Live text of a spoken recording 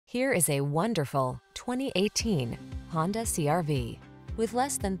Here is a wonderful 2018 Honda CR-V. With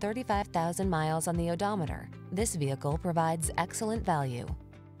less than 35,000 miles on the odometer, this vehicle provides excellent value.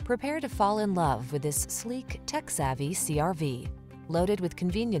 Prepare to fall in love with this sleek, tech-savvy CR-V. Loaded with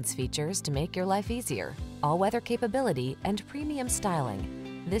convenience features to make your life easier, all-weather capability, and premium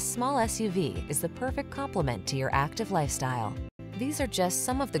styling, this small SUV is the perfect complement to your active lifestyle. These are just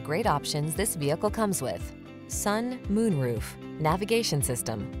some of the great options this vehicle comes with: sun, moonroof, navigation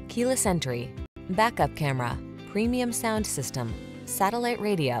system, keyless entry, backup camera, premium sound system, satellite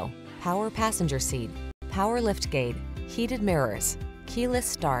radio, power passenger seat, power liftgate, heated mirrors, keyless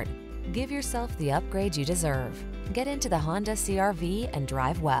start. Give yourself the upgrade you deserve. Get into the Honda CR-V and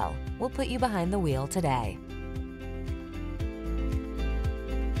drive well. We'll put you behind the wheel today.